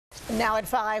Now at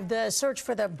 5, the search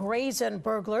for the brazen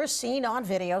burglar seen on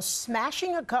video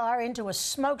smashing a car into a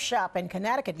smoke shop in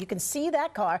Connecticut. You can see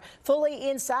that car fully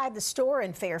inside the store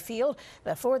in Fairfield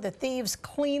before the thieves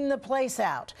clean the place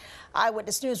out.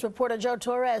 Eyewitness News reporter Joe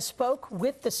Torres spoke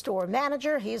with the store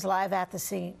manager. He's live at the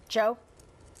scene. Joe?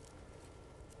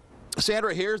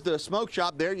 Sandra, here's the smoke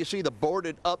shop there. You see the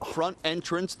boarded up front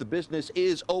entrance. The business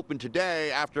is open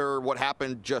today after what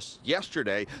happened just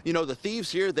yesterday. You know, the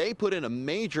thieves here, they put in a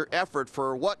major effort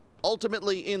for what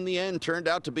ultimately in the end turned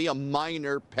out to be a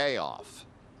minor payoff.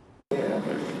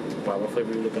 What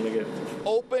flavor are you looking to get?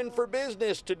 Open for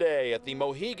business today at the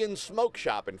Mohegan Smoke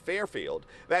Shop in Fairfield.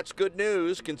 That's good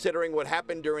news considering what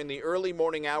happened during the early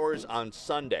morning hours on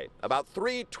Sunday. About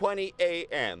 3:20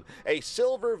 a.m., a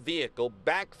silver vehicle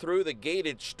backed through the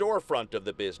gated storefront of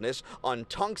the business on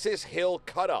Tunxus Hill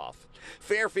Cutoff.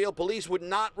 Fairfield police would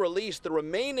not release the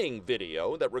remaining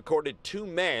video that recorded two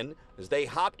men as they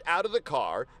hopped out of the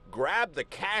car, grabbed the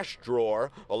cash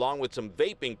drawer along with some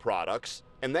vaping products,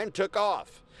 and then took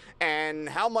off. And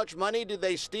how much money did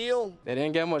they steal? They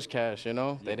didn't get much cash, you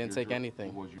know. They didn't take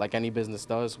anything. Like any business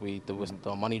does, there was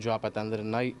the money drop at the end of the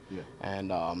night,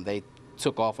 and they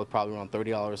took off with probably around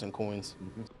 $30 in coins.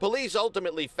 Police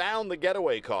ultimately found the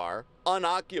getaway car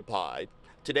unoccupied.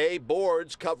 Today,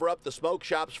 boards cover up the smoke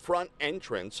shop's front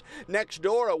entrance. Next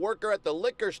door, a worker at the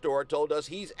liquor store told us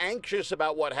he's anxious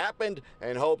about what happened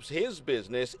and hopes his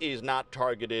business is not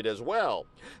targeted as well.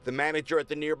 The manager at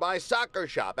the nearby soccer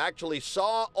shop actually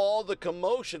saw all the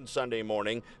commotion Sunday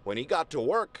morning when he got to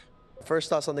work. First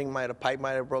thought a pipe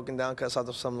might have broken down because I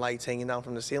saw some lights hanging down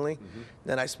from the ceiling.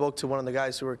 Then I spoke to one of the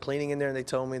guys who were cleaning in there, and they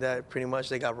told me that pretty much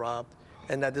they got robbed.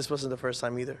 And that this wasn't the first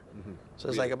time either. So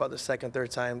it's like about the second,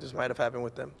 third time this might have happened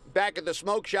with them. Back at the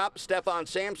smoke shop, Stefan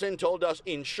Sampson told us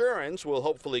insurance will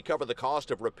hopefully cover the cost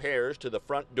of repairs to the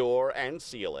front door and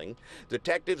ceiling.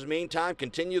 Detectives, meantime,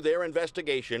 continue their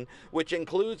investigation, which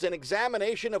includes an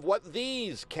examination of what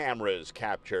these cameras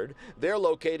captured. They're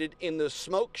located in the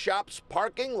smoke shop's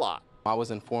parking lot. I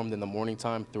was informed in the morning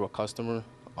time through a customer.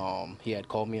 He had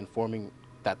called me informing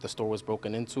that the store was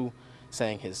broken into,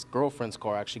 saying his girlfriend's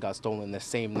car actually got stolen the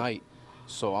same night.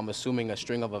 So I'm assuming a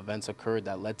string of events occurred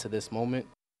that led to this moment.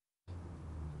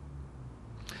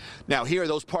 Now, here are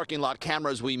those parking lot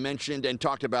cameras we mentioned and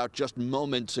talked about just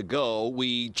moments ago.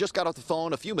 We just got off the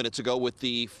phone a few minutes ago with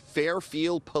the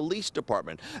Fairfield Police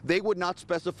Department. They would not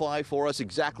specify for us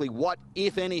exactly what,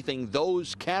 if anything,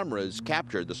 those cameras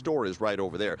captured. The store is right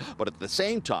over there. But at the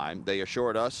same time, they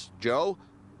assured us, Joe,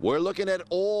 we're looking at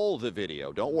all the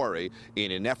video, don't worry,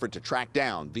 in an effort to track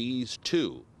down these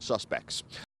two suspects.